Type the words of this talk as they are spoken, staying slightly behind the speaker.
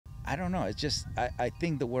I don't know. It's just I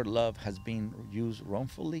think the word love has been used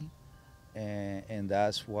wrongfully, and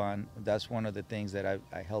that's one of the things that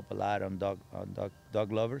I help a lot on dog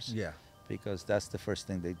lovers, Yeah. because that's the first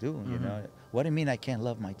thing they do. You Mhm. know, what do you mean I can't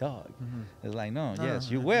love my dog? Mhm. It's like, no, No, yes,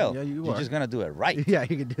 you no, will. yeah, you You're are. just gonna do it right. Yeah,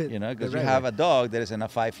 you can do it. You know, the because you right have way. a dog that is in a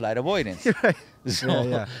 5-flight avoidance. Right. So Yeah,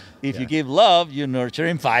 yeah. if you Yeah. give love, you nurture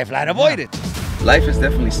in 5-flight Yeah. avoidance. Life is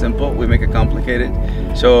definitely simple. We make it complicated.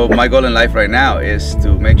 So my goal in life right now is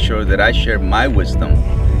to make sure that I share my wisdom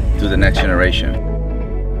to the next generation.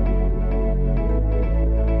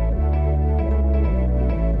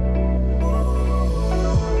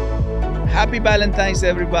 Happy Valentine's,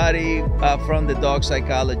 everybody, from the Dog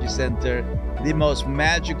Psychology Center, the most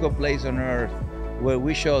magical place on earth, where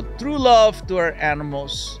we show true love to our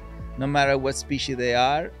animals, no matter what species they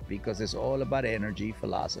are, because it's all about energy,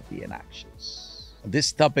 philosophy, and actions.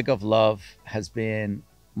 This topic of love has been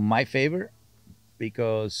my favorite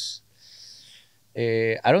because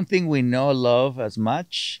I don't think we know love as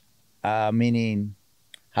much, meaning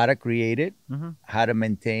how to create it, Mhm. how to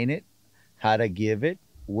maintain it, how to give it,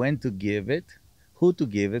 when to give it, who to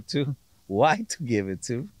give it to, why to give it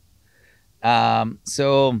to.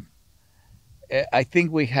 So I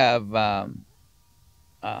think we have um,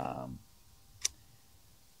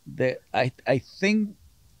 I think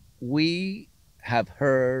we have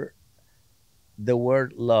heard the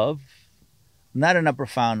word love, not in a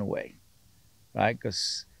profound way, right?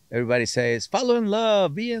 Because everybody says, follow in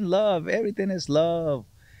love, be in love, everything is love.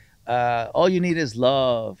 All you need is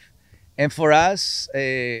love. And for us,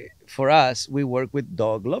 we work with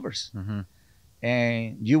dog lovers. Mhm.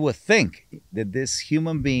 And you would think that these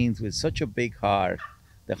human beings with such a big heart,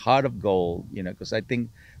 the heart of gold, because I think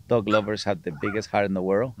dog lovers have the biggest heart in the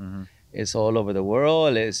world. Mhm. It's all over the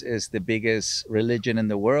world. It's the biggest religion in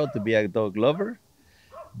the world to be a dog lover.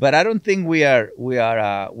 But I don't think we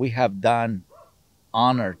have done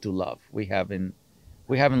honor to love. We haven't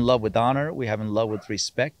loved with honor. We haven't loved with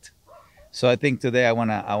respect. So I think today I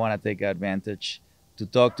wanna take advantage to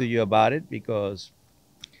talk to you about it, because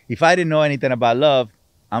if I didn't know anything about love,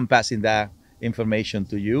 I'm passing that information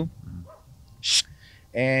to you,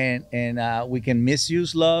 and we can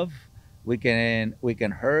misuse love, we can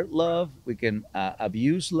hurt love, we can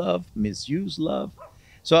abuse love, misuse love.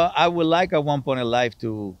 So I would like at one point in life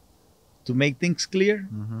to make things clear,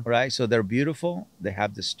 Mhm. right? So they're beautiful, they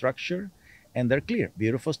have the structure, and they're clear.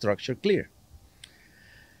 Beautiful structure, clear.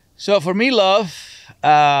 So for me, love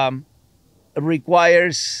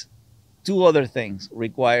requires two other things.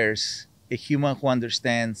 Requires a human who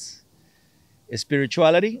understands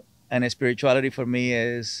spirituality, and spirituality for me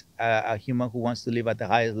is a human who wants to live at the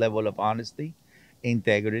highest level of honesty,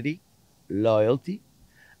 integrity, loyalty,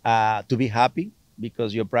 to be happy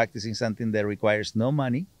because you're practicing something that requires no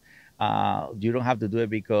money. You don't have to do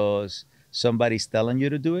it because somebody's telling you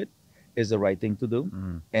to do it. It's the right thing to do,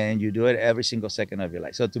 Mhm. and you do it every single second of your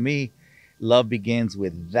life. So to me, love begins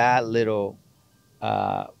with that little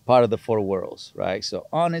part of the four worlds, right? So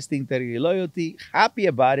honesty, integrity, loyalty, happy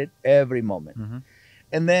about it every moment. Mhm.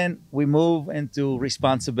 And then we move into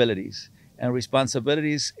responsibilities. And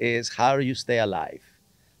responsibilities is how do you stay alive,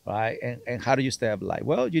 right? And how do you stay alive?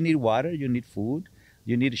 Well, you need water, you need food,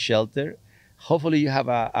 you need shelter. Hopefully, you have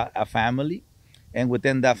a family. And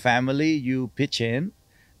within that family, you pitch in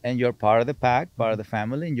and you're part of the pack, part of the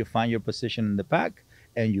family, and you find your position in the pack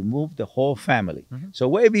and you move the whole family. Mhm. So,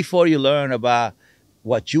 way before you learn about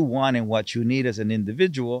what you want and what you need as an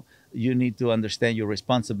individual, you need to understand your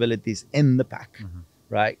responsibilities in the pack, Mhm.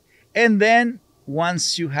 right? And then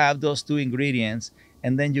once you have those two ingredients,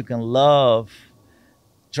 and then you can love,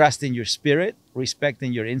 trust in your spirit, respect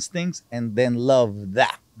in your instincts, and then love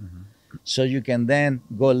that. Mhm. So you can then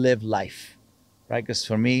go live life, right? Because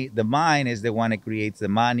for me, the mind is the one that creates the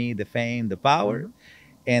money, the fame, the power, Mhm.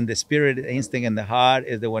 and the spirit, the instinct, and the heart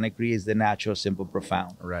is the one that creates the natural, simple,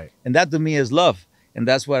 profound. Right. And that to me is love. And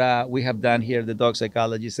that's what we have done here at the Dog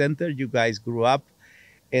Psychology Center. You guys grew up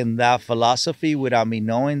in that philosophy without me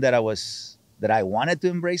knowing that I wanted to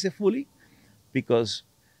embrace it fully, because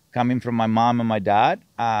coming from my mom and my dad,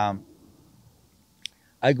 I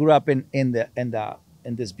grew up in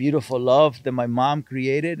this beautiful love that my mom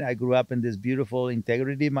created. I grew up in this beautiful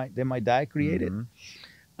integrity that my dad created. Mhm.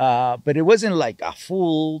 But it wasn't like a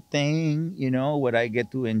full thing, where I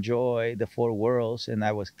get to enjoy the four worlds, and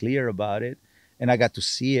I was clear about it, and I got to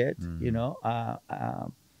see it. Mhm.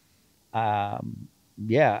 Um,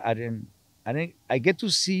 yeah, I get to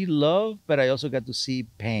see love, but I also got to see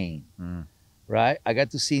pain, Mhm. right? I got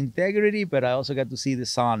to see integrity, but I also got to see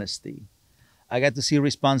dishonesty. I got to see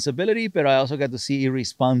responsibility, but I also got to see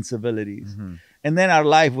irresponsibilities. Mhm. And then our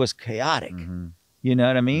life was chaotic. Mhm. You know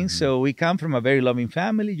what I mean? So we come from a very loving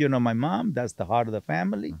family. You know, my mom, that's the heart of the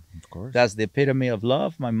family. Of course. That's the epitome of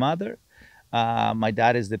love. My mother, my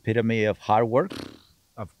dad is the epitome of hard work.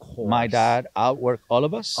 Of course. My dad outworked all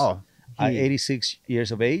of us. Oh, At he, 86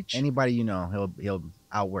 years of age. anybody you know, he'll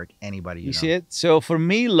outwork anybody you You know. see it? So for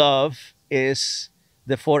me, love is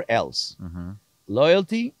the 4 L's. Mm-hmm.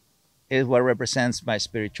 Loyalty is what represents my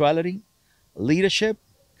spirituality. Leadership,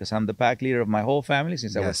 because I'm the pack leader of my whole family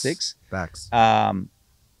since I was 6. Facts.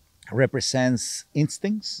 Represents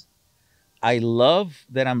instincts. I love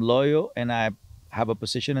that I'm loyal and I have a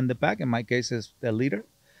position in the pack. In my case, is the leader.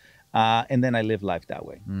 And then I live life that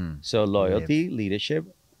way. So loyalty, leadership,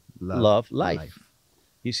 love, life.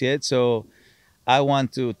 You see it? So I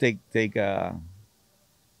want to take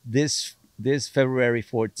this February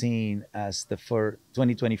 14 as the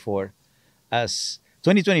 2024 as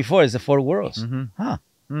 2024 is the 4 worlds. Huh?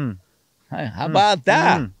 How about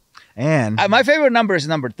that? And My favorite number is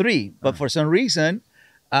number 3, but for some reason,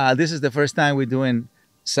 this is the first time we're doing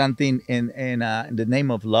something in the name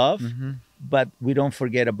of love, but we don't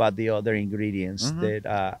forget about the other ingredients that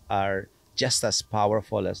are just as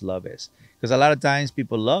powerful as love is. Because a lot of times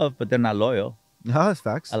people love, but they're not loyal. no, that's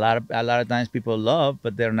facts. A lot of times people love,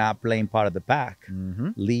 but they're not playing part of the pack.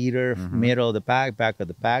 Leader, middle of the pack, back of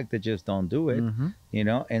the pack. They just don't do it, you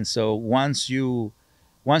know. And so once you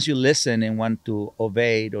listen and want to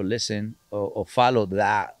obey or listen or follow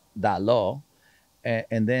that law,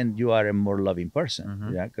 and then you are a more loving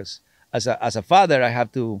person. Yeah, because as a father, I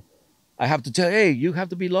have to tell, hey, you have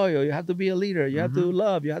to be loyal, you have to be a leader, you have to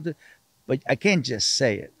love, you have to. But I can't just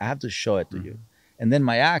say it. I have to show it to you, and then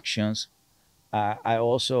my actions. I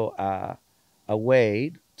also a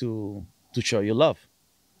way to show you love,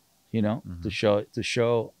 you know, to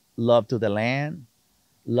show love to the land,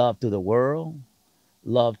 love to the world,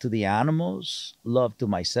 love to the animals, love to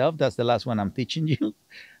myself. That's the last one I'm teaching you.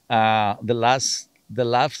 The last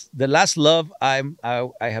love I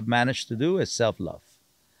have managed to do is self-love,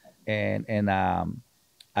 and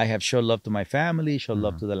I have shown love to my family, show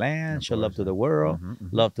love to the land, show love to the world,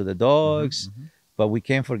 love to the dogs. But we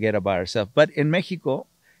can't forget about ourselves. But in Mexico,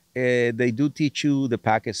 they do teach you the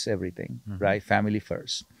pack is everything, right? Family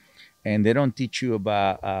first. And they don't teach you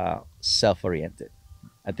about self-oriented.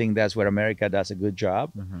 I think that's where America does a good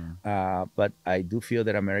job. But I do feel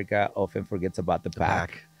that America often forgets about the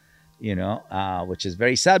pack. You know, which is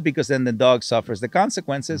very sad, because then the dog suffers the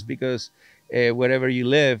consequences, because wherever you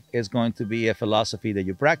live is going to be a philosophy that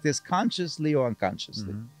you practice consciously or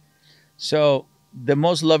unconsciously. So the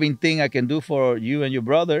most loving thing I can do for you and your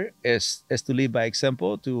brother is to live by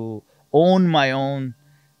example, to own my own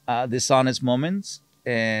dishonest moments,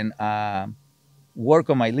 and work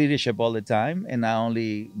on my leadership all the time, and not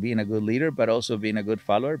only being a good leader, but also being a good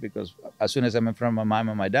follower, because as soon as I'm in front of my mom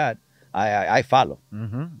and my dad, I follow.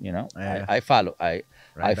 You know, I follow. I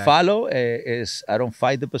follow. I don't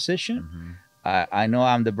fight the position. I know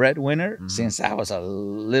I'm the breadwinner since I was a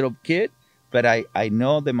little kid, but I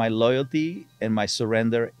know that my loyalty and my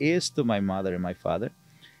surrender is to my mother and my father,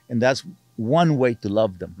 and that's one way to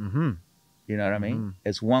love them. You know what I mean?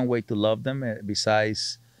 It's one way to love them,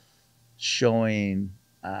 besides showing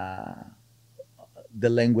the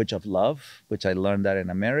language of love, which I learned that in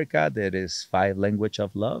America. There is 5 language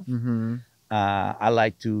of love. I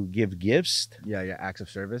like to give gifts. Yeah, acts of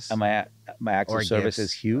service. And my act of service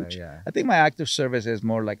is huge. I think my act of service is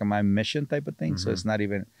more like my mission type of thing. So it's not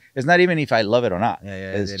even if I love it or not.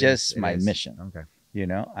 It's just my mission. Okay. You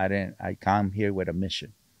know, I come here with a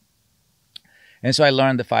mission. And so I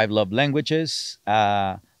learned the 5 love languages.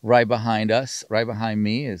 Right behind us, right behind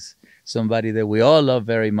me, is somebody that we all love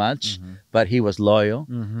very much, but he was loyal.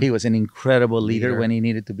 He was an incredible leader when he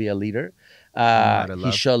needed to be a leader.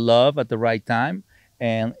 He showed love at the right time,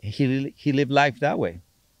 and he lived life that way.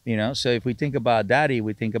 You know, so if we think about daddy,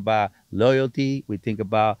 we think about loyalty, we think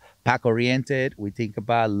about pack oriented, we think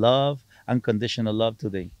about love, unconditional love to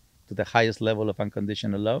the highest level of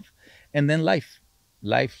unconditional love, and then life.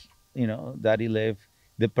 You know, daddy lived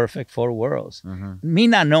the perfect 4 worlds. Me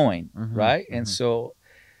not knowing, right? And so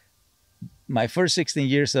my first 16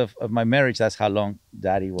 years of my marriage, that's how long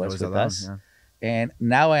daddy was with us. And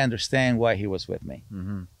now I understand why he was with me.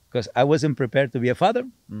 Because I wasn't prepared to be a father.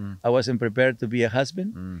 I wasn't prepared to be a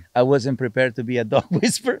husband. I wasn't prepared to be a dog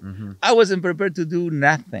whisperer. I wasn't prepared to do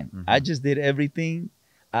nothing. I just did everything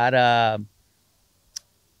out of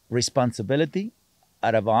responsibility,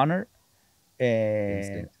 out of honor,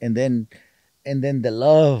 and then the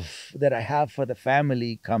love that I have for the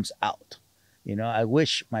family comes out. You know, I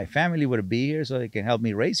wish my family would be here so they can help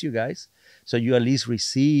me raise you guys, so you at least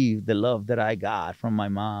receive the love that I got from my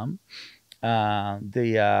mom.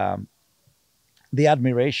 the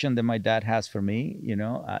admiration that my dad has for me,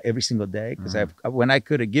 every single day. Because when I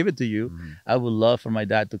could have give it to you, I would love for my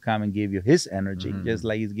dad to come and give you his energy, just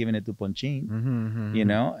like he's giving it to Ponchin.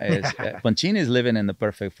 Ponchin is living in the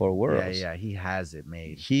perfect four worlds. Yeah, he has it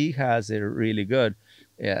made. He has it really good.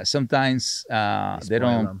 Yeah, sometimes they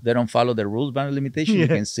spoil don't follow the rules boundary limitation. You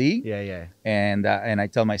can see. Yeah. And I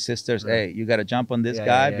tell my sisters, hey, you got to jump on this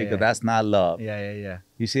guy because that's not love. Yeah.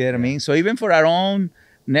 You see what I mean? So even for our own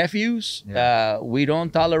nephews, we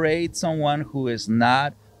don't tolerate someone who is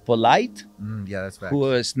not polite, yeah, that's facts.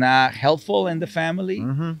 who is not helpful in the family.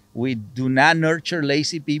 We do not nurture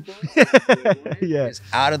lazy people. Yeah, it's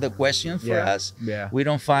out of the question for us. Yeah, we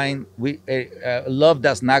don't find love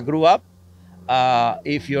does not grow up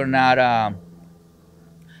if you're not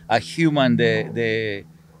a human that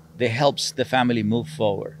helps the family move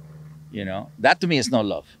forward. That to me is no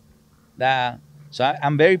love. So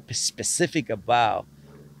I'm very specific about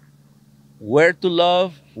where to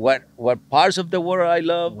love, what parts of the world I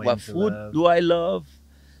love, when what food do I love,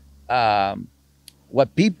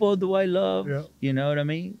 what people do I love. Yeah. You know what I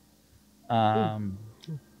mean?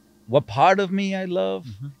 What part of me I love,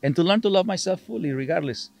 and to learn to love myself fully,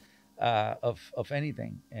 regardless of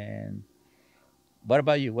anything. And what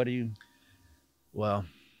about you? What do you? Well,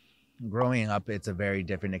 growing up, it's a very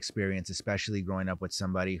different experience, especially growing up with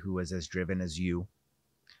somebody who is as driven as you.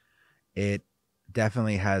 It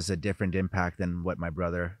definitely has a different impact than what my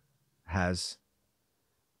brother has.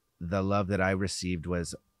 The love that I received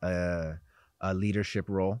was a leadership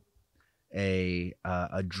role, a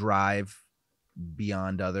drive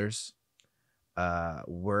beyond others,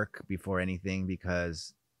 work before anything,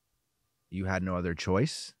 because you had no other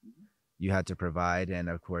choice. You had to provide. And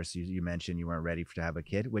of course, you mentioned you weren't ready to have a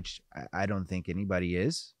kid, which I don't think anybody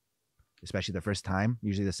is, especially the first time.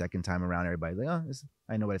 Usually the second time around, everybody's like, oh,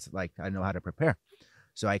 I know what it's like. I know how to prepare.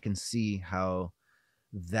 So I can see how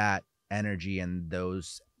that energy and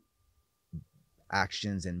those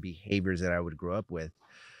actions and behaviors that I would grow up with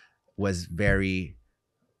was very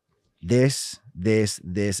this,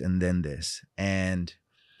 and then this. And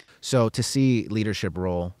so to see leadership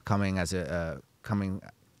role coming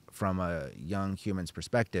from a young human's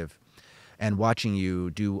perspective and watching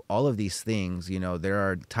you do all of these things, there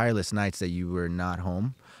are tireless nights that you were not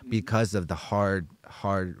home because of the hard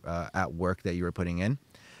at work that you were putting in.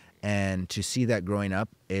 And to see that growing up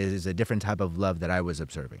is a different type of love that I was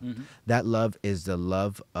observing. That love is the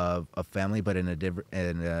love of a family, but in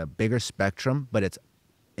a bigger spectrum, but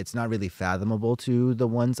it's not really fathomable to the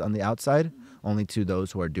ones on the outside, only to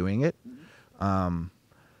those who are doing it. I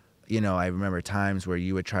remember times where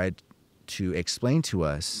you would try to explain to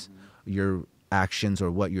us your actions or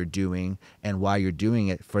what you're doing and why you're doing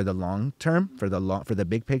it for the long term, for the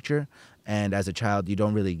big picture. And as a child, you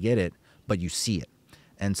don't really get it, but you see it.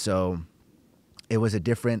 And so it was a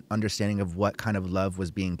different understanding of what kind of love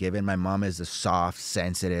was being given. My mom is a soft,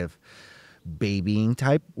 sensitive, babying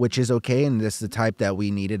type, which is okay. And this is the type that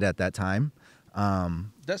we needed at that time.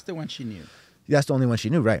 That's the one she knew. That's the only one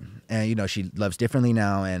she knew, right? And, she loves differently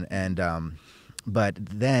now. But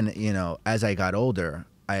then, as I got older,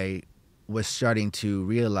 I was starting to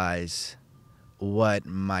realize what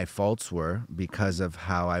my faults were because of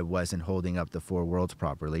how I wasn't holding up the four worlds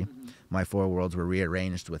properly. My four worlds were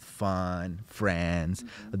rearranged with fun, friends,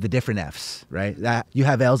 the different F's, right? That you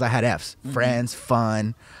have L's, I had F's. Friends,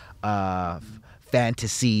 fun,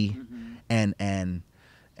 fantasy, and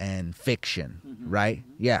fiction, right?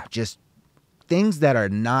 Yeah, just things that are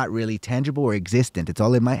not really tangible or existent. It's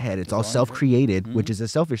all in my head. It's all self-created, which is a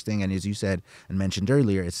selfish thing. And as you said and mentioned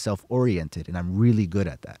earlier, it's self-oriented. And I'm really good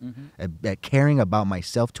at that, at caring about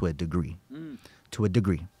myself to a degree. To a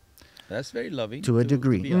degree. That's very loving. To a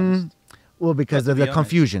degree. To be honest. Well, because of the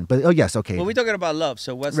confusion. But, oh, yes, okay. Well, we're talking about love.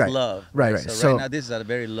 So what's love? Right. So right now, this is a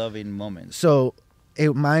very loving moment. So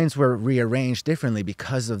minds were rearranged differently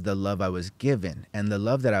because of the love I was given. And the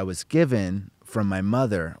love that I was given from my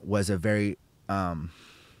mother was a very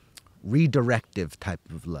redirective type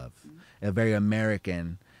of love, a very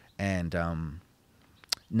American and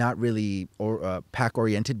not really pack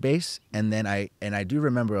oriented base. And then I do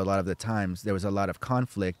remember a lot of the times there was a lot of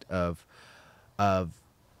conflict of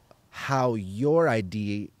how your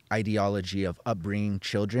ideology of upbringing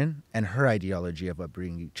children and her ideology of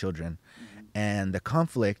upbringing children, and the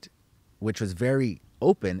conflict, which was very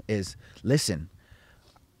open, is, listen,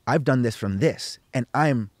 I've done this from this, and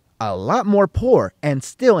I'm a lot more poor and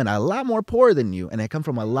a lot more poor than you. And I come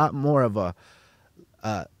from a lot more of a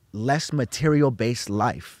less material based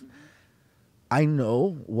life. I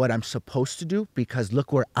know what I'm supposed to do because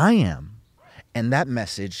look where I am. And that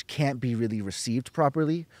message can't be really received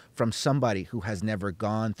properly from somebody who has never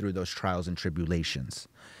gone through those trials and tribulations,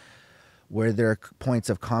 where there are points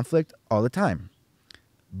of conflict all the time.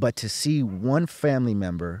 But to see one family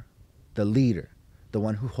member, the leader, the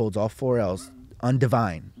one who holds all four L's,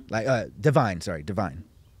 divine,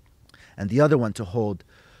 and the other one to hold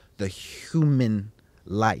the human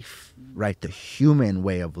life, right? The human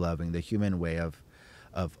way of loving, the human way of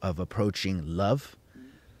approaching love,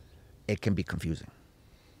 it can be confusing.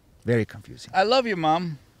 Very confusing. I love your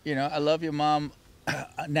mom. I love your mom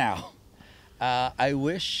now. I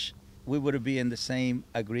wish we would be in the same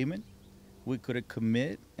agreement. We could have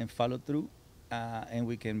commit and follow through, and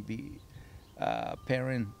we can be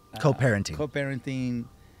co-parenting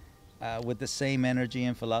with the same energy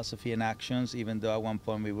and philosophy and actions, even though at one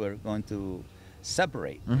point we were going to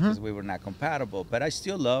separate because we were not compatible. But I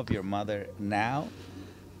still love your mother now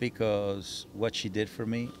because what she did for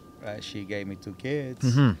me, right? She gave me 2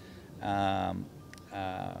 kids. And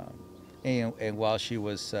while she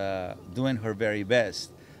was doing her very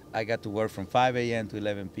best, I got to work from 5 a.m. to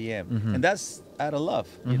 11 p.m. And that's out of love.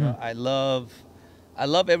 I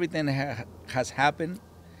love everything that has happened,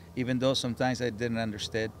 even though sometimes I didn't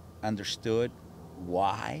understood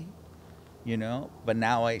why, But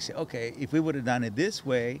now I say, okay, if we would have done it this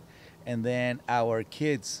way, and then our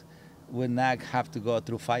kids would not have to go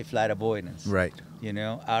through fight, flight, avoidance. Right.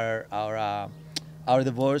 Our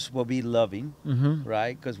divorce will be loving,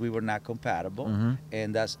 right? Because we were not compatible,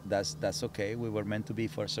 and that's okay. We were meant to be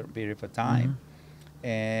for a certain period of time,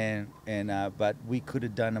 but we could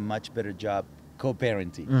have done a much better job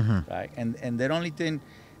co-parenting, right? And the only thing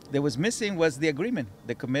that was missing was the agreement,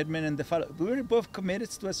 the commitment, and the follow. We were both committed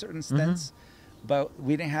to a certain extent, but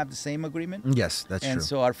we didn't have the same agreement. Yes, that's true. And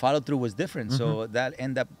so our follow through was different. So that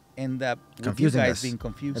end up confusing you guys us. being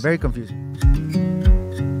confused. Very confusing.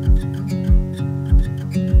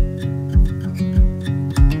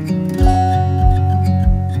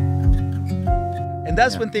 And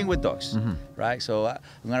that's one thing with dogs, right? So I'm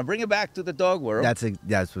gonna bring it back to the dog world.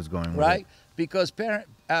 That's what's going on. Right, because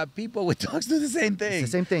people with dogs do the same thing.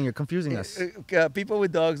 It's the same thing. You're confusing us. People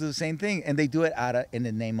with dogs do the same thing, and they do it in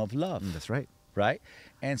the name of love. That's right. Right?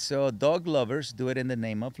 And so dog lovers do it in the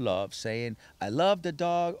name of love, saying, I love the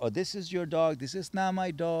dog, or this is your dog, this is not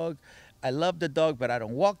my dog. I love the dog, but I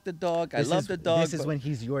don't walk the dog. I love the dog. This is when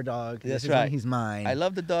he's your dog. That's this right. is when he's mine. I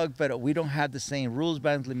love the dog, but we don't have the same rules,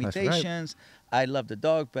 bounds, limitations. Right. I love the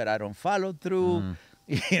dog, but I don't follow through.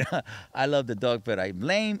 I love the dog, but I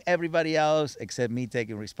blame everybody else except me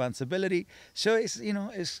taking responsibility. So it's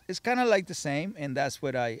kind of like the same, and that's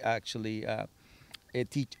what I actually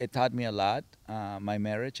it taught me a lot. My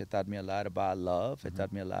marriage, it taught me a lot about love. It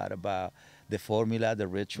taught me a lot about the formula, the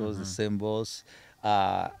rituals, the symbols.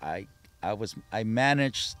 I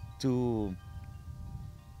managed to,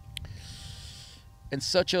 in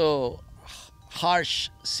such a harsh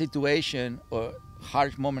situation or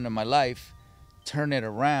harsh moment of my life, turn it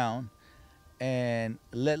around and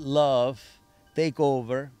let love take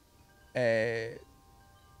over in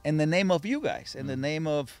the name of you guys, in the name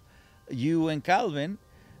of you and Calvin,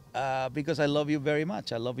 because I love you very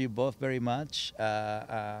much. I love you both very much.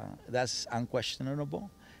 That's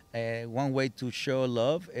unquestionable. One way to show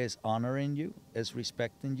love is honoring you, is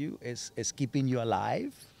respecting you, is keeping you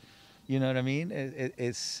alive. You know what I mean?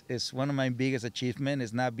 It's one of my biggest achievements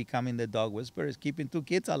is not becoming the dog whisperer, it's keeping 2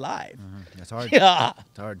 kids alive. That's hard. Yeah.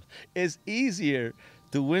 It's hard. It's easier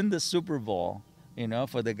to win the Super Bowl,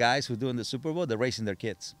 for the guys who doing the Super Bowl, they're raising their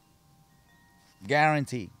kids.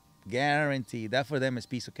 Guarantee. That for them is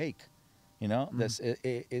piece of cake. That's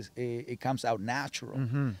it comes out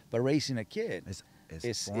natural. But raising a kid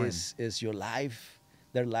is your life.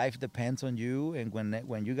 Their life depends on you, and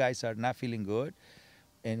when you guys are not feeling good,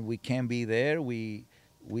 and we can't be there, we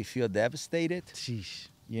feel devastated. Sheesh.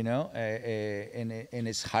 And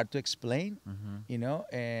it's hard to explain.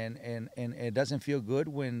 And it doesn't feel good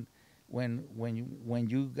when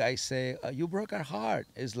you guys say you broke our heart.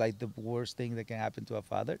 It's like the worst thing that can happen to a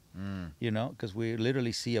father. Because we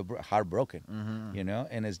literally see a heart broken.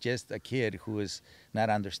 And it's just a kid who is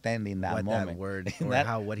not understanding that moment. That word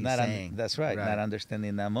or what he's saying. That's right. Not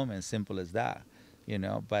understanding that moment. Simple as that.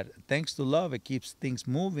 But thanks to love, it keeps things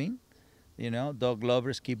moving. Dog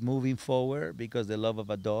lovers keep moving forward because the love of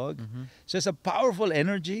a dog. So it's a powerful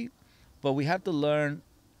energy, but we have to learn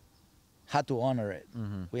how to honor it.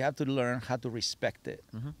 We have to learn how to respect it.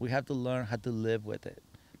 We have to learn how to live with it,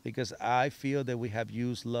 because I feel that we have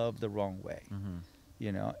used love the wrong way.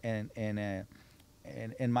 And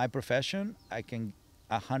in my profession, I can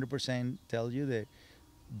 100% tell you that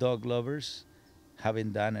dog lovers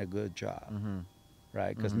haven't done a good job.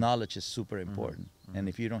 right? Because knowledge is super important. And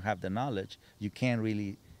if you don't have the knowledge, you can't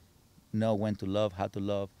really know when to love, how to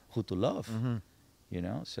love, who to love. You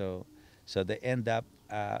know, so they end up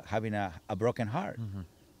having a broken heart.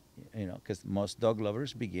 You know, because most dog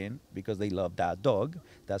lovers begin because they love that dog.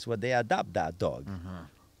 That's why they adopt that dog.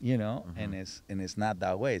 You know, and it's not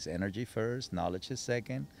that way. It's energy first, knowledge is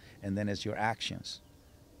second, and then it's your actions.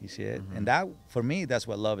 You see it? And that, for me, that's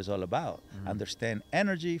what love is all about. Understand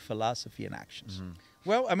energy, philosophy, and actions.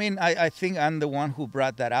 Well, I mean, I think I'm the one who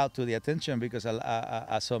brought that out to the attention because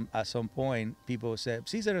at some point, people said,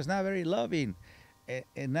 Cesar is not very loving.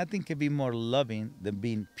 And nothing can be more loving than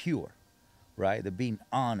being pure, right? The being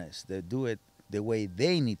honest, they do it the way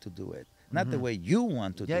they need to do it, not the way you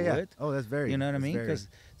want to do it. Oh, that's very. You know what I mean? Very... Because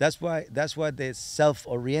that's why the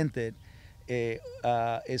self-oriented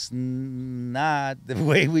is not the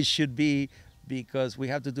way we should be, because we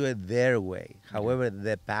have to do it their way. However,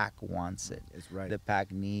 the pack wants it. It's right. The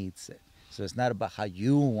pack needs it. So it's not about how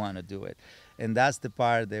you want to do it, and that's the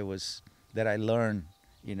part that I learned.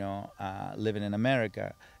 You know, living in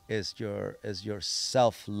America is your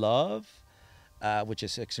self-love. Which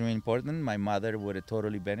is extremely important. My mother would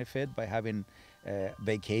totally benefit by having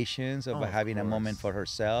vacations or by having a moment for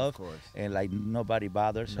herself, and like nobody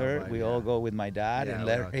bothers her. We all go with my dad and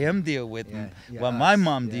let him deal with what my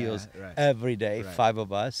mom deals every day. 5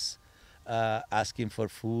 of us asking for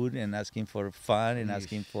food and asking for fun and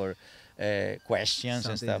asking for questions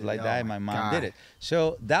and stuff like that. And my mom did it.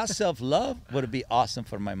 So that self-love would be awesome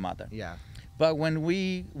for my mother. Yeah. But when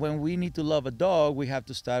we need to love a dog, we have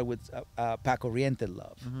to start with pack-oriented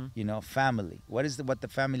love. You know, family. What the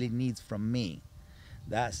family needs from me?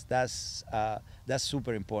 That's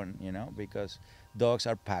super important. You know, because dogs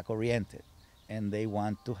are pack-oriented, and they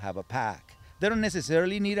want to have a pack. They don't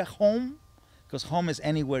necessarily need a home, because home is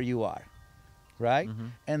anywhere you are, right?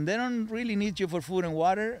 And they don't really need you for food and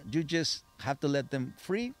water. You just have to let them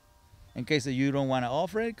free, in case that you don't want to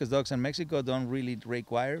offer it, because dogs in Mexico don't really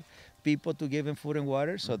require people to give them food and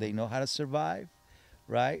water, so they know how to survive,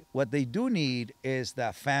 right? What they do need is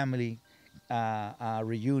that family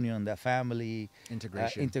reunion, the family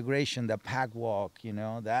integration, the pack walk. You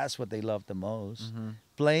know, that's what they love the most.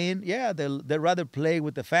 Playing, they'd rather play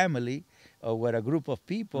with the family or with a group of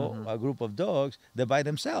people, a group of dogs, than by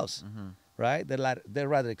themselves, right? They'd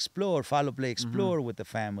rather explore, follow, play, explore with the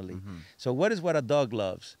family. So what a dog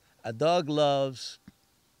loves? A dog loves,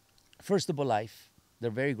 first of all, life. They're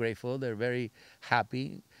very grateful. They're very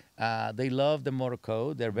happy. They love the motor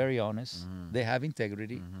code. They're very honest. They have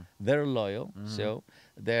integrity. They're loyal. So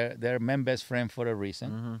they're men's best friend for a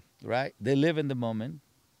reason, right? They live in the moment.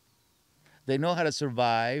 They know how to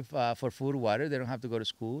survive for food, water. They don't have to go to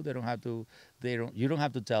school. They don't have to. You don't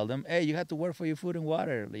have to tell them, hey, you have to work for your food and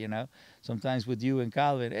water. You know, sometimes with you and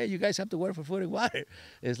Calvin, hey, you guys have to work for food and water.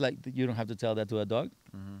 It's like you don't have to tell that to a dog.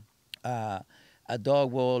 A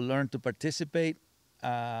dog will learn to participate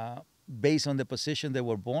based on the position they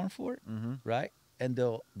were born for, right? And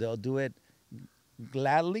they'll do it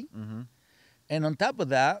gladly. And on top of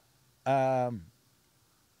that,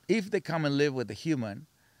 if they come and live with a human,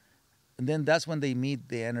 then that's when they meet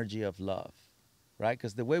the energy of love, right?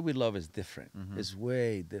 Because the way we love is different. It's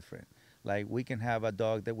way different. Like, we can have a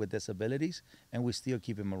dog with disabilities and we still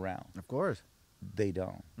keep him around. Of course. They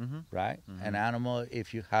don't, right? An animal,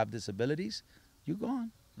 if you have disabilities, you're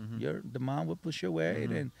gone. The mom will push you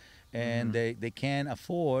away, and they can't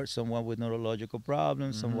afford someone with neurological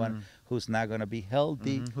problems, someone who's not going to be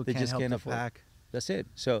healthy. Who they just can't afford. Pack. That's it.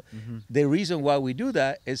 So the reason why we do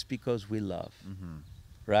that is because we love,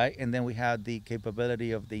 right? And then we have the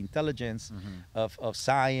capability of the intelligence of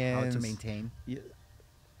science. How to maintain.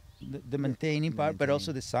 The maintaining part, but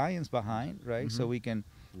also the science behind, right? So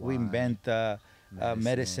we invent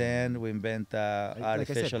medicine, we invent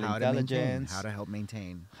artificial intelligence. How to help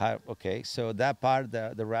maintain. Okay, so that part,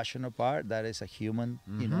 the rational part, that is a human,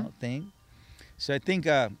 thing. So I think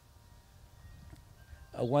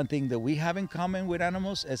one thing that we have in common with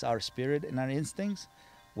animals is our spirit and our instincts.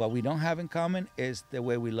 What we don't have in common is the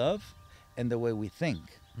way we love and the way we think.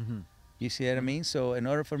 You see what I mean? So in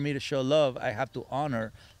order for me to show love, I have to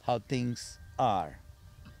honor how things are,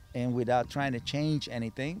 and without trying to change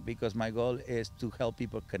anything, because my goal is to help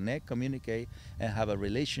people connect, communicate, and have a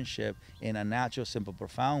relationship in a natural, simple,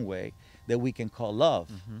 profound way that we can call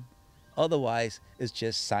love. Otherwise, it's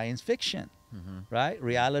just science fiction, right?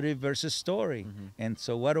 Reality versus story. And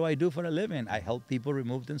so what do I do for a living? I help people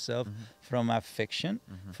remove themselves from a fiction,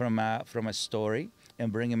 from a story,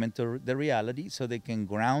 and bring them into the reality so they can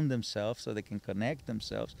ground themselves, so they can connect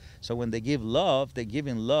themselves. So when they give love, they're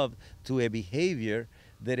giving love to a behavior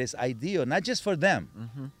that is ideal, not just for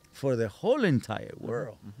them, for the whole entire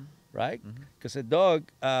world, right? Because a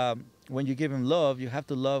dog, when you give him love, you have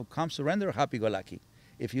to love, calm, surrender, or happy-go-lucky.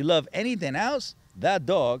 If you love anything else, that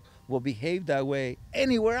dog will behave that way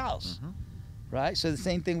anywhere else, right? So the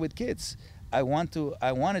same thing with kids. I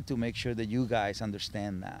wanted to make sure that you guys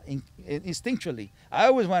understand that instinctually. I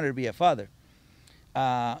always wanted to be a father,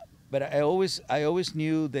 but I always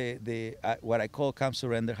knew the what I call calm,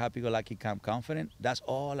 surrender, happy-go-lucky, calm, confident. That's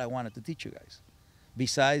all I wanted to teach you guys.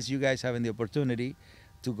 Besides, you guys having the opportunity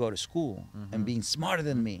to go to school and being smarter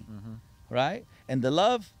than me, right? And the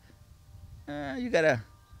love,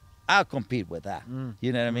 I'll compete with that.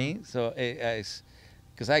 You know what I mean? So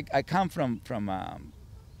because I come from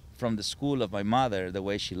the school of my mother, the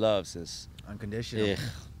way she loves is unconditional.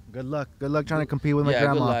 Good luck trying to compete with my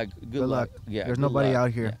grandma. Good luck. Yeah, there's nobody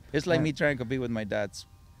out here. Yeah. It's like me trying to compete with my dad's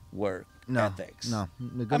work ethics. No.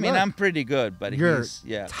 I mean, I'm pretty good, but you're he's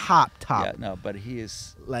top. Yeah, no, but he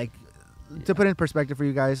is like to put in perspective for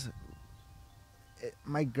you guys.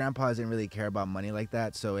 My grandpa doesn't really care about money like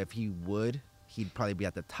that. So if he would, he'd probably be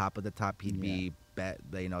at the top of the top. He'd be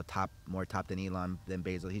more top than Elon, than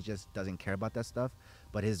Bezos. He just doesn't care about that stuff.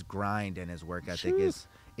 But his grind and his work ethic is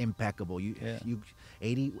impeccable.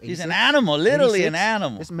 He's an animal, literally 86? an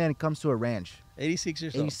animal. This man comes to a ranch. 86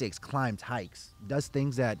 years old. 86, climbs, hikes, does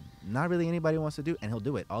things that not really anybody wants to do, and he'll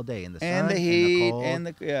do it all day in the sun, and the heat, in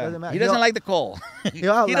the cold. and he doesn't like the cold. He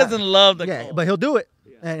outlast, doesn't love the cold. But he'll do it,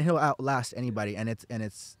 and he'll outlast anybody. And it's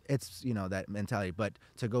that mentality. But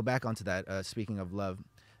to go back onto that, speaking of love,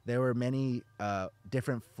 there were many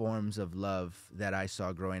different forms of love that I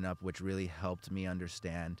saw growing up, which really helped me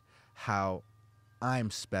understand how I'm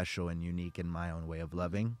special and unique in my own way of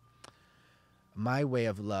loving. My way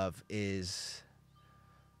of love is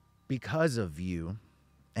because of you,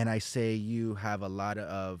 and I say you have a lot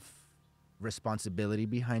of responsibility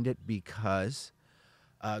behind it, because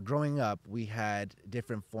growing up, we had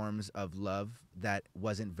different forms of love that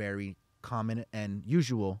wasn't very common and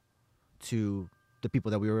usual to the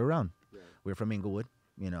people that we were around. Right. We were from Inglewood,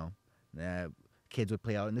 kids would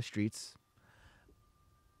play out in the streets.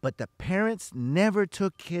 But the parents never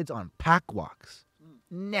took kids on pack walks.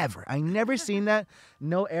 Never. I never seen that.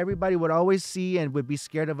 No, everybody would always see and would be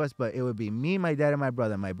scared of us, but it would be me, my dad, and my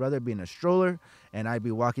brother. My brother being a stroller, and I'd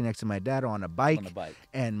be walking next to my dad on a bike.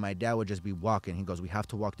 And my dad would just be walking. He goes, "We have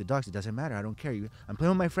to walk the dogs. It doesn't matter. I don't care. I'm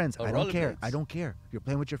playing with my friends. I don't care. I don't care. You're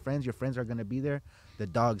playing with your friends. Your friends are going to be there. The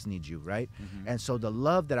dogs need you," right? And so the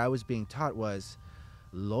love that I was being taught was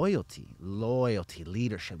loyalty,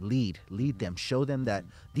 leadership. Lead them. Show them that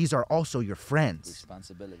these are also your friends.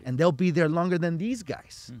 Responsibility. And they'll be there longer than these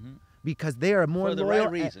guys. Because they are more loyal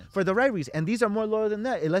for the right reason. And these are more loyal than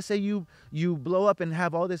that. Let's say you blow up and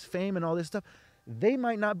have all this fame and all this stuff. They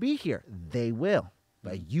might not be here. They will.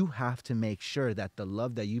 But you have to make sure that the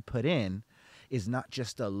love that you put in is not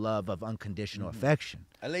just a love of unconditional affection.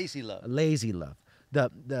 A lazy love. A lazy love.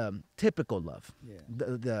 The typical love. Yeah.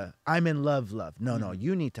 The I'm in love. No,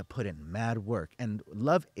 you need to put in mad work. And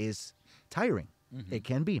love is tiring. It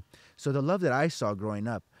can be. So the love that I saw growing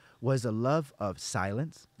up was a love of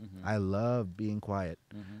silence. I love being quiet.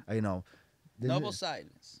 Noble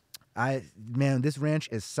silence. This ranch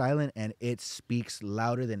is silent, and it speaks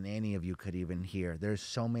louder than any of you could even hear. There's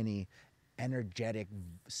so many energetic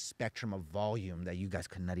spectrum of volume that you guys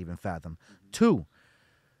could not even fathom. 2,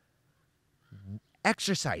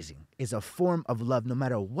 exercising is a form of love, no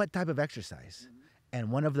matter what type of exercise.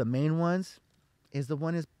 And one of the main ones is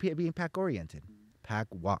being pack oriented. Pack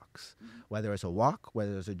walks. Whether it's a walk,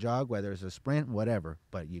 whether it's a jog, whether it's a sprint, whatever.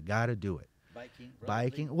 But you got to do it.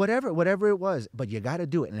 Biking, whatever it was. But you got to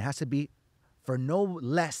do it. And it has to be for no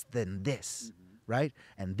less than this, right?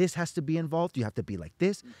 And this has to be involved. You have to be like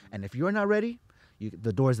this. And if you're not ready,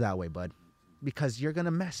 the door's that way, bud. Because you're going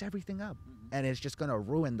to mess everything up. And it's just going to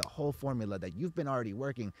ruin the whole formula that you've been already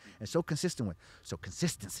working and so consistent with. So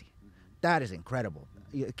consistency, that is incredible.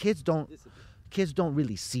 Kids don't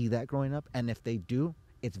really see that growing up. And if they do,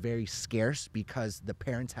 it's very scarce because the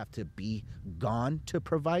parents have to be gone to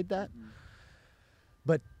provide that.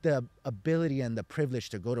 But the ability and the privilege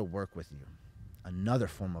to go to work with you, another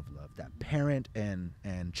form of love, that parent and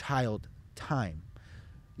child time.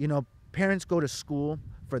 Parents go to school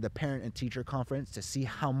for the parent and teacher conference to see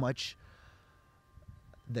how much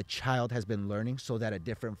the child has been learning, so that a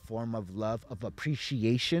different form of love, of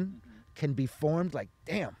appreciation can be formed. Like,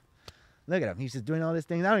 damn, look at him. He's just doing all these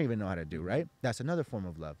things I don't even know how to do, right? That's another form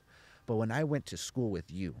of love. But when I went to school with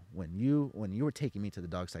you, when you were taking me to the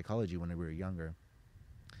dog psychology when we were younger,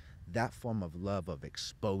 that form of love, of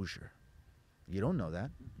exposure, You don't know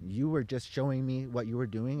that. You were just showing me what you were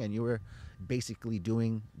doing, and you were basically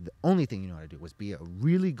doing the only thing you know how to do was be a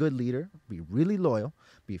really good leader, be really loyal,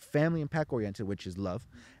 be family and pack oriented, which is love,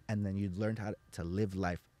 and then you learned how to live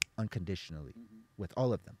life unconditionally with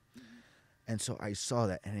all of them. And so I saw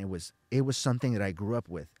that, and it was something that I grew up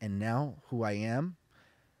with. And now who I am,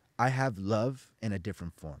 I have love in a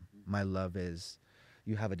different form. My love is,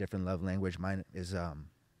 you have a different love language. Mine is,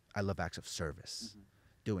 I love acts of service,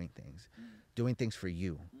 doing things for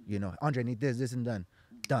you. You know, Andre, I need this, and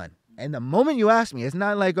done. And the moment you ask me, it's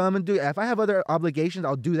not like, oh, I'm gonna do it. If I have other obligations,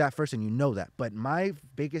 I'll do that first, and you know that. But my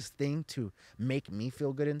biggest thing to make me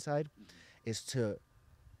feel good inside is to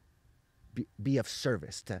be of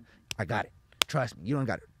service. I got it. Trust me, you don't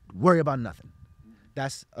got to worry about nothing.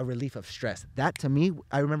 That's a relief of stress. That, to me,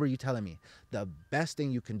 I remember you telling me, the best thing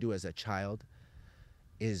you can do as a child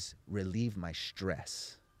is relieve my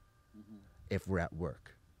stress if we're at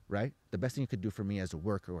work, right? The best thing you could do for me as a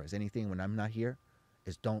worker or as anything when I'm not here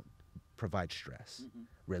is don't provide stress.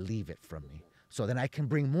 Relieve it from me. So then I can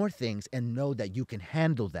bring more things and know that you can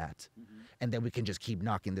handle that. And then we can just keep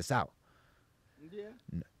knocking this out. Yeah.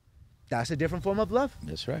 That's a different form of love.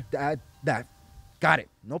 That's right. That got it.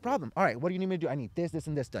 No problem. All right, what do you need me to do? I need this, this,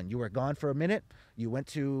 and this done. You were gone for a minute. You went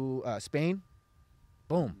to Spain.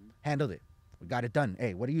 Boom. Handled it. We got it done.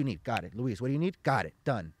 Hey, what do you need? Got it. Luis, what do you need? Got it.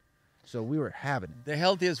 Done. So we were having it. The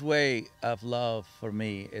healthiest way of love for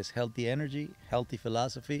me is healthy energy, healthy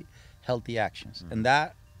philosophy, healthy actions. And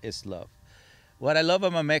that is love. What I love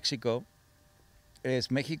about Mexico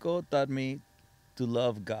is Mexico taught me to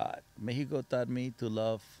love God. Mexico taught me to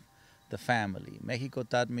love the family. Mexico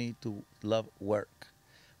taught me to love work.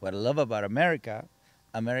 What I love about America,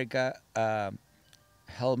 helped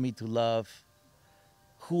me to love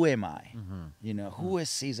who am I? You know, who is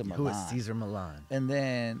Cesar Millan? Who is Cesar Millan? And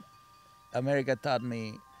then America taught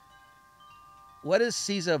me what does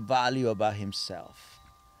Cesar value about himself?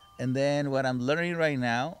 And then what I'm learning right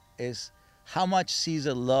now is how much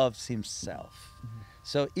Cesar loves himself.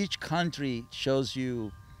 So each country shows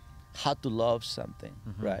you how to love something,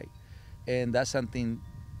 right? And that's something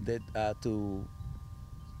that to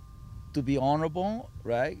be honorable,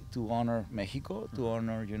 right? To honor Mexico, to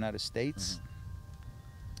honor United States,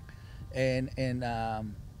 and in a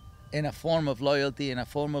form of loyalty, in a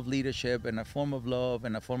form of leadership, in a form of love,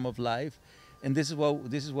 in a form of life. And this is what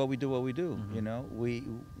we do. What we do, you know, we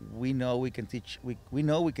know we can teach. We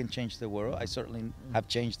know we can change the world. I certainly have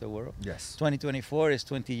changed the world. Yes. 2024 is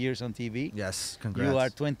 20 years on TV. Yes. Congrats. You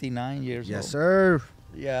are 29 years old. Yes, sir.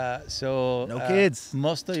 Yeah. So no kids.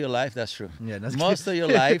 Most of your life. That's true. Yeah. That's most of your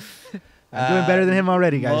life. I'm doing better than him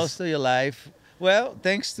already, guys. Most of your life. Well,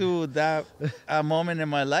 thanks to that moment in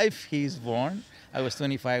my life, he's born. I was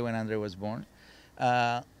 25 when Andre was born.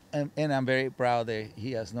 And I'm very proud that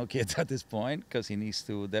he has no kids at this point because he needs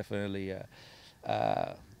to definitely,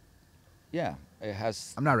 yeah, it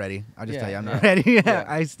has. I'm not ready. I'll just tell you, I'm not yeah, ready. yeah.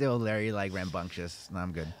 I still very like rambunctious. No,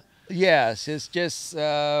 I'm good. Yes, it's just,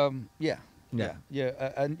 and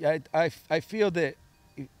I feel that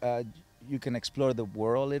you can explore the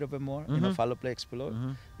world a little bit more. You know, follow, play, explore.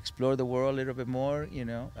 Explore the world a little bit more. You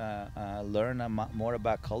know, learn more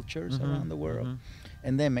about cultures around the world,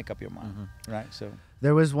 and then make up your mind. Right. So.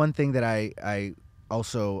 There was one thing that I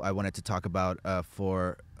wanted to talk about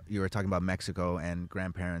for you were talking about Mexico and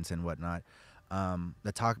grandparents and whatnot.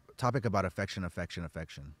 The topic about affection,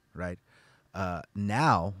 right?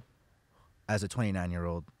 Now, as a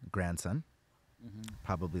 29-year-old grandson,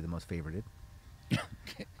 probably the most favorited,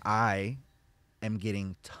 I am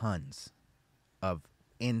getting tons of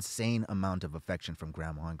insane amount of affection from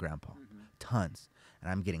grandma and grandpa, tons, and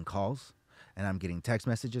I'm getting calls. And I'm getting text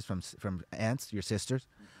messages from aunts, your sisters.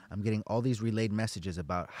 I'm getting all these relayed messages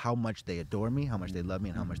about how much they adore me, how much they love me,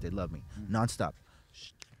 and how much they love me. Nonstop.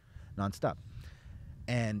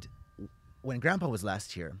 And when Grandpa was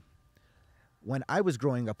last here, when I was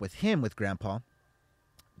growing up with him, with Grandpa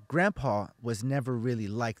was never really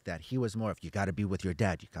like that. He was more of, you got to be with your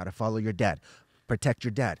dad. You got to follow your dad. Protect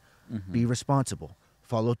your dad. Be responsible.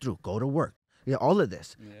 Follow through. Go to work. Yeah, all of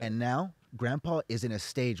this. Yeah. And now Grandpa is in a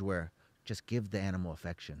stage where just give the animal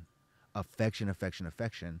affection,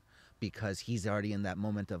 because he's already in that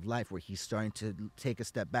moment of life where he's starting to take a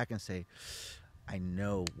step back and say, I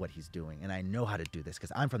know what he's doing and I know how to do this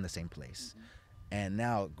because I'm from the same place. And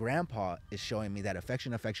now Grandpa is showing me that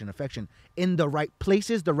affection in the right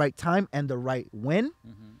places, the right time, and the right when.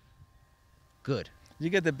 Good.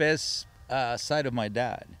 You get the best side of my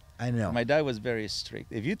dad. I know. My dad was very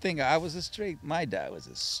strict. If you think I was strict, my dad was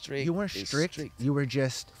strict. You weren't strict. You were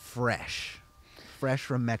just fresh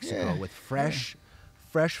from Mexico with fresh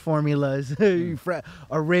fresh formulas,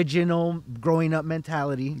 original growing up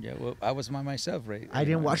mentality. Yeah, well, I was myself, right? I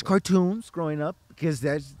didn't watch cartoons growing up because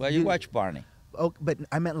that's. Well, you watch Barney. Oh, but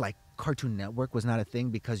I meant like Cartoon Network was not a thing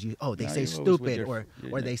because they No, say you always with stupid your-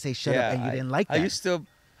 or they say shut up and you didn't like that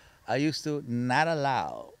I used to not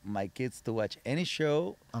allow my kids to watch any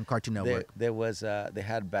show. on Cartoon Network. There was they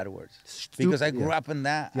had bad words Stupid, because I grew yeah. up in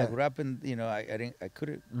that. Yeah. I grew up in I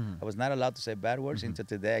couldn't I was not allowed to say bad words until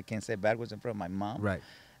today. I can't say bad words in front of my mom. Right.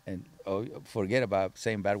 And forget about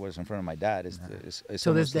saying bad words in front of my dad. It's To this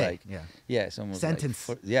almost day, like yeah. it's almost Sentence.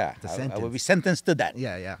 like The I would be sentenced to that.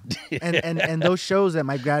 Yeah. And those shows that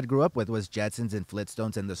my dad grew up with was Jetsons and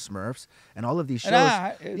Flintstones and the Smurfs and all of these shows.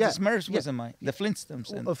 The Smurfs wasn't mine. The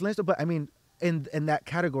Flintstones. And, Flintstones, but I mean, in that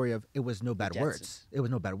category of it was no bad Jetsons. words. It was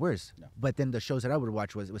no bad words. No. But then the shows that I would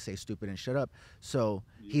watch would say stupid and shut up. So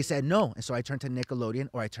he said no, and so I turned to Nickelodeon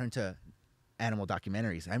or I turned to animal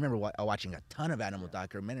documentaries. I remember watching a ton of animal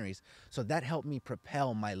documentaries. So that helped me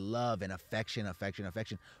propel my love and affection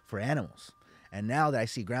for animals. And now that I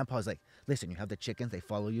see Grandpa's like, listen, you have the chickens, they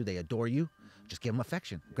follow you, they adore you, just give them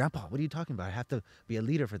affection. Grandpa, what are you talking about? I have to be a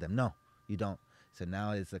leader for them. No, you don't. So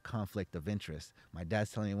now it's a conflict of interest. My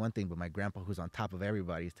dad's telling me one thing, but my grandpa, who's on top of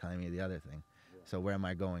everybody, is telling me the other thing. So where am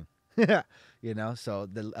I going? So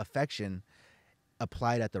the affection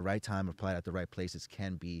applied at the right time, applied at the right places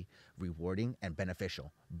can be rewarding and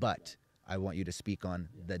beneficial. But I want you to speak on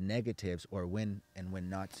the negatives or when and when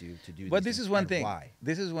not to do. But these this is things one and thing. Why?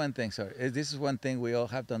 This is one thing. Sorry, this is one thing we all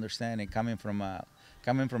have to understand. And coming from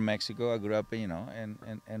Mexico, I grew up, in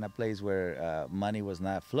a place where money was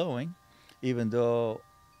not flowing, even though,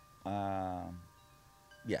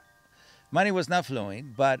 money was not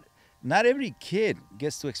flowing. But not every kid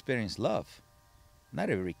gets to experience love.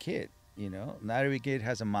 Not every kid. Not every kid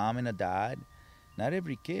has a mom and a dad. Not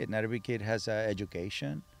every kid has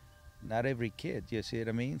education. Not every kid. You see what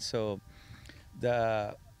I mean? So,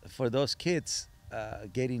 for those kids,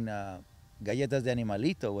 getting galletas de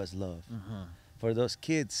animalito was love. For those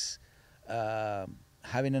kids,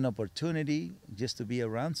 having an opportunity just to be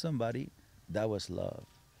around somebody, that was love.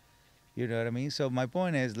 You know what I mean? So my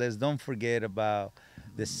point is, let's don't forget about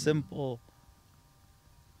the simple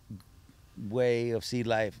way of see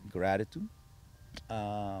life: gratitude,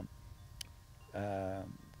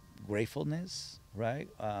 gratefulness, right?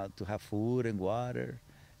 To have food and water,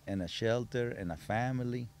 and a shelter and a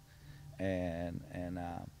family, and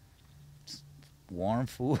warm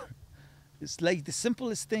food. It's like the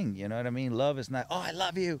simplest thing, you know what I mean? Love is not, oh, I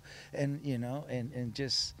love you, and and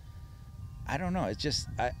just, I don't know. It's just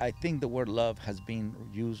I think the word love has been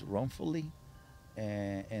used wrongfully.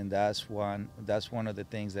 And that's one of the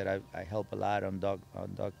things that I help a lot on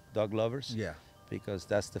dog lovers. Yeah. Because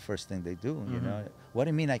that's the first thing they do. What do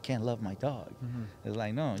you mean I can't love my dog? It's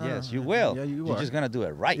like, no, yes, you will. Yeah, You're just gonna do it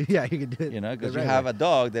right. Yeah, you can do it. Because the you right have way. a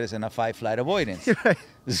dog that is in a 5-flight avoidance. Right.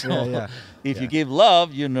 So if Yeah. you give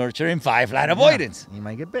love, you nurture in 5-flight avoidance. You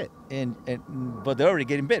might get bit. But they're already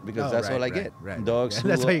getting bit because that's all I get. Right. Dogs. Yeah,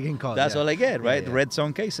 that's who- what you can call it. That's yeah. all I get, Yeah, right? yeah. Red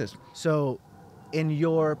zone cases. So, in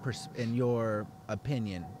your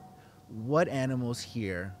opinion, what animals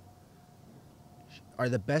here are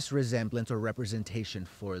the best resemblance or representation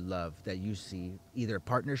for love that you see? Either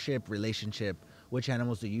partnership, relationship. Which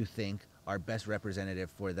animals do you think are best representative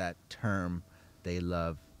for that term they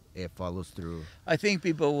love? It follows through. I think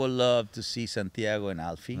people will love to see Santiago and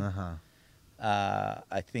Alfie.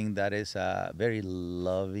 I think that is a very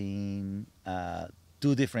loving,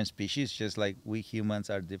 two different species, just like we humans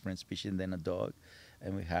are different species than a dog.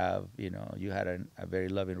 And we have, you had a very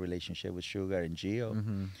loving relationship with Sugar and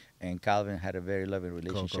Gio. And Calvin had a very loving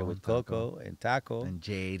relationship Coco with and Taco. Coco and Taco. And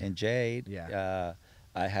Jade. And Jade. Yeah.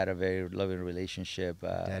 I had a very loving relationship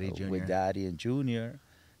Daddy Junior. with Daddy and Junior.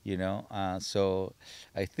 So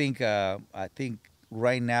I think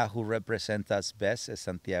right now who represent us best is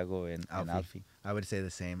Santiago and Alfie. I would say the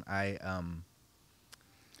same. I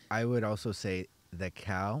would also say the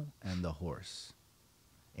cow and the horse,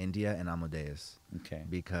 India and Amadeus. Okay.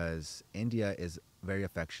 Because India is very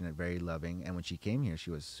affectionate, very loving, and when she came here, she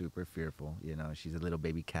was super fearful. She's a little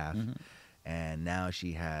baby calf, and now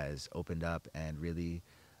she has opened up and really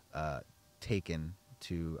taken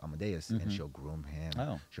to Amadeus, and she'll groom him.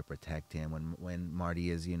 Oh. She'll protect him when Marty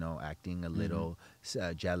is, acting a little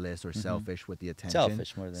jealous or selfish with the attention.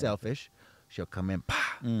 Selfish more than selfish. She'll come in,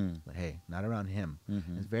 but hey, not around him.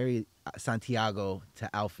 It's very Santiago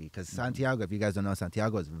to Alfie, because Santiago, if you guys don't know,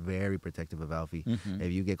 Santiago is very protective of Alfie.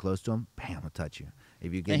 If you get close to him, bam, he'll touch you.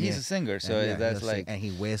 If you get And near, he's a singer, so and, that's he'll like sing, and he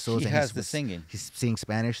whistles. he and has the singing. He sings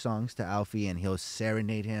Spanish songs to Alfie, and he'll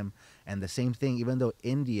serenade him. And the same thing, even though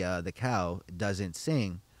India, the cow, doesn't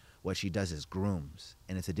sing, what she does is grooms,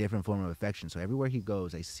 and it's a different form of affection. So everywhere he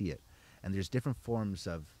goes, I see it. And there's different forms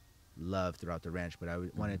of love throughout the ranch, but I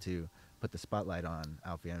wanted to put the spotlight on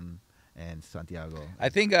Alfie and Santiago. I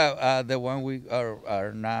think the one we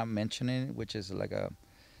are not mentioning, which is like a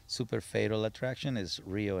super fatal attraction, is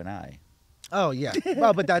Rio and I. Oh yeah,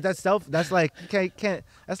 well, but that's like you can't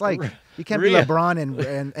be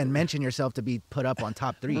LeBron and mention yourself to be put up on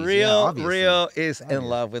top threes. Rio is in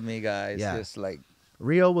love with me, guys. Yeah. It's like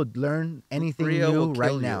Rio would learn anything new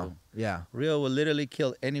right now. Yeah, Rio will literally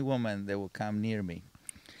kill any woman that will come near me.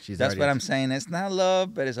 That's what I'm saying. It's not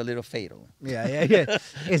love, but it's a little fatal. Yeah.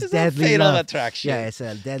 It's deadly a fatal love. attraction. Yeah, it's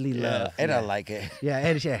a deadly love. And I like it. Yeah,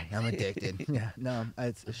 I'm addicted. Yeah, no,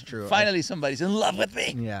 it's true. Finally, somebody's in love with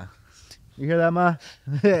me. Yeah. You hear that, Ma?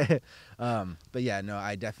 But yeah, no,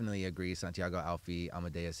 I definitely agree. Santiago, Alfie,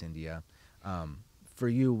 Amadeus, India. For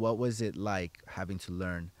you, what was it like having to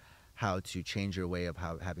learn how to change your way of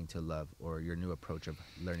having to love, or your new approach of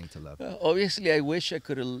learning to love? Obviously, I wish I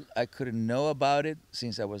could know about it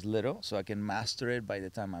since I was little, so I can master it by the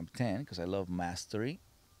time I'm 10, because I love mastery.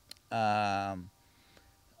 I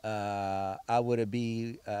would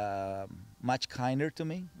be much kinder to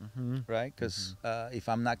me, right? Because if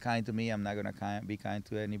I'm not kind to me, I'm not gonna be kind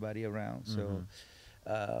to anybody around. So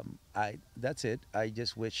that's it. I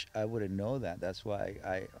just wish I would have known that. That's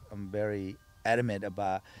why I'm very adamant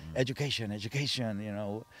about education. You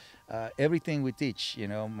know, everything we teach. You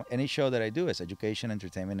know, any show that I do is education,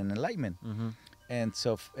 entertainment, and enlightenment. And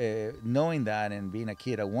so, knowing that and being a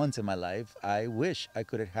kid at once in my life, I wish I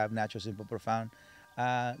could have natural, simple, profound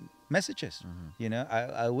messages. You know,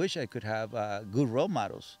 I wish I could have good role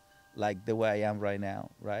models like the way I am right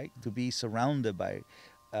now, right? To be surrounded by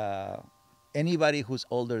anybody who's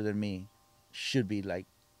older than me should be like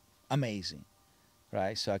amazing,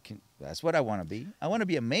 right? So that's what I want to be. I want to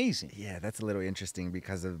be amazing. Yeah, that's a little interesting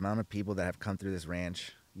because of the amount of people that have come through this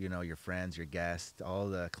ranch, you know, your friends, your guests, all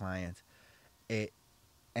the clients,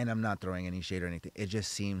 and I'm not throwing any shade or anything. It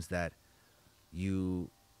just seems that you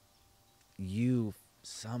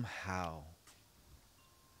somehow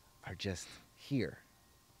are just here,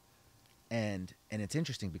 and it's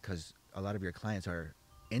interesting because a lot of your clients are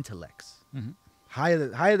intellects, high on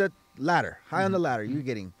the ladder. You're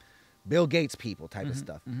getting Bill Gates people type of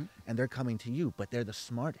stuff, and they're coming to you, but they're the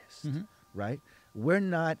smartest, right? We're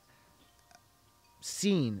not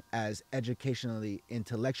seen as educationally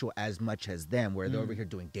intellectual as much as them, where they're over here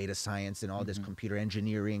doing data science and all this computer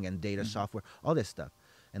engineering and data software, all this stuff.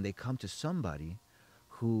 And they come to somebody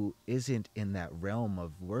who isn't in that realm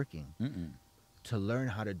of working to learn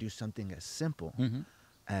how to do something as simple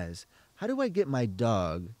as, how do I get my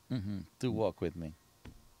dog to walk with me?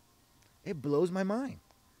 It blows my mind.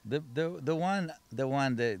 The one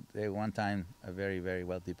that one time a very, very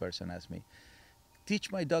wealthy person asked me,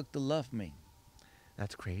 teach my dog to love me.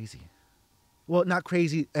 That's crazy. Well, not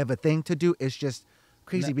crazy of a thing to do. It's just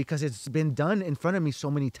crazy because it's been done in front of me so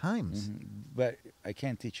many times. But I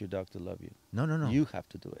can't teach your dog to love you. No. You have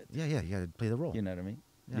to do it. Yeah. You got to play the role. You know what I mean?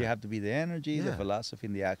 Yeah. You have to be the energy, the philosophy,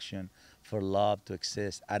 and the action for love to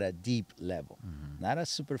exist at a deep level, not as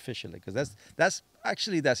superficially. Because that's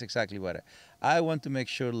exactly what I want to make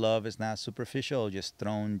sure. Love is not superficial, just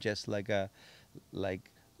thrown, just like it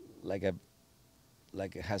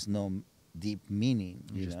has no deep meaning.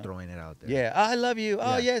 You're just throwing it out there. Yeah, I love you.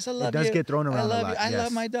 Oh yes, I love you. It does get thrown around I love a lot. You. I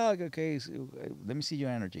love my dog. Okay, so, let me see your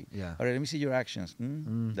energy. Yeah. All right, let me see your actions.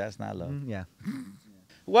 That's not love. Yeah.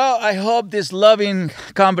 Well, I hope this loving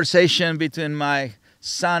conversation between my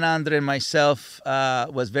son Andre and myself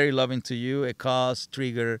was very loving to you. It caused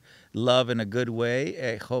trigger love in a good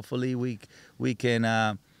way. Hopefully, we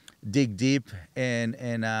can dig deep and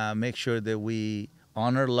make sure that we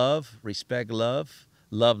honor love, respect love,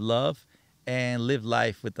 love, and live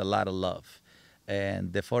life with a lot of love.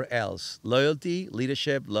 And the 4 L's: loyalty,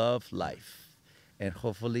 leadership, love, life. And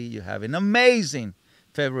hopefully you have an amazing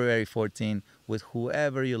February 14 with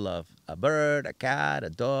whoever you love. A bird, a cat, a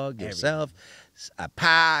dog, yourself, a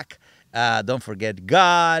pack. Don't forget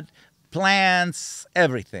God, plants,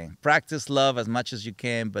 everything. Practice love as much as you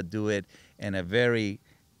can, but do it in a very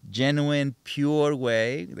genuine, pure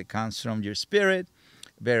way that comes from your spirit,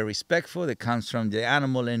 very respectful, that comes from the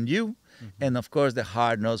animal in you. And of course, the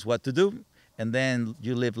heart knows what to do. And then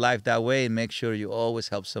you live life that way and make sure you always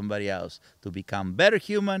help somebody else to become better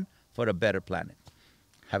human for a better planet.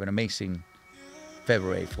 Have an amazing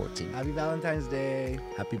February 14th. Happy Valentine's Day.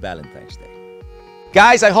 Happy Valentine's Day.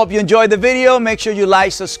 Guys, I hope you enjoyed the video. Make sure you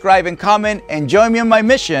like, subscribe, and comment, and join me on my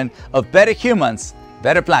mission of better humans,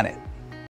 better planet.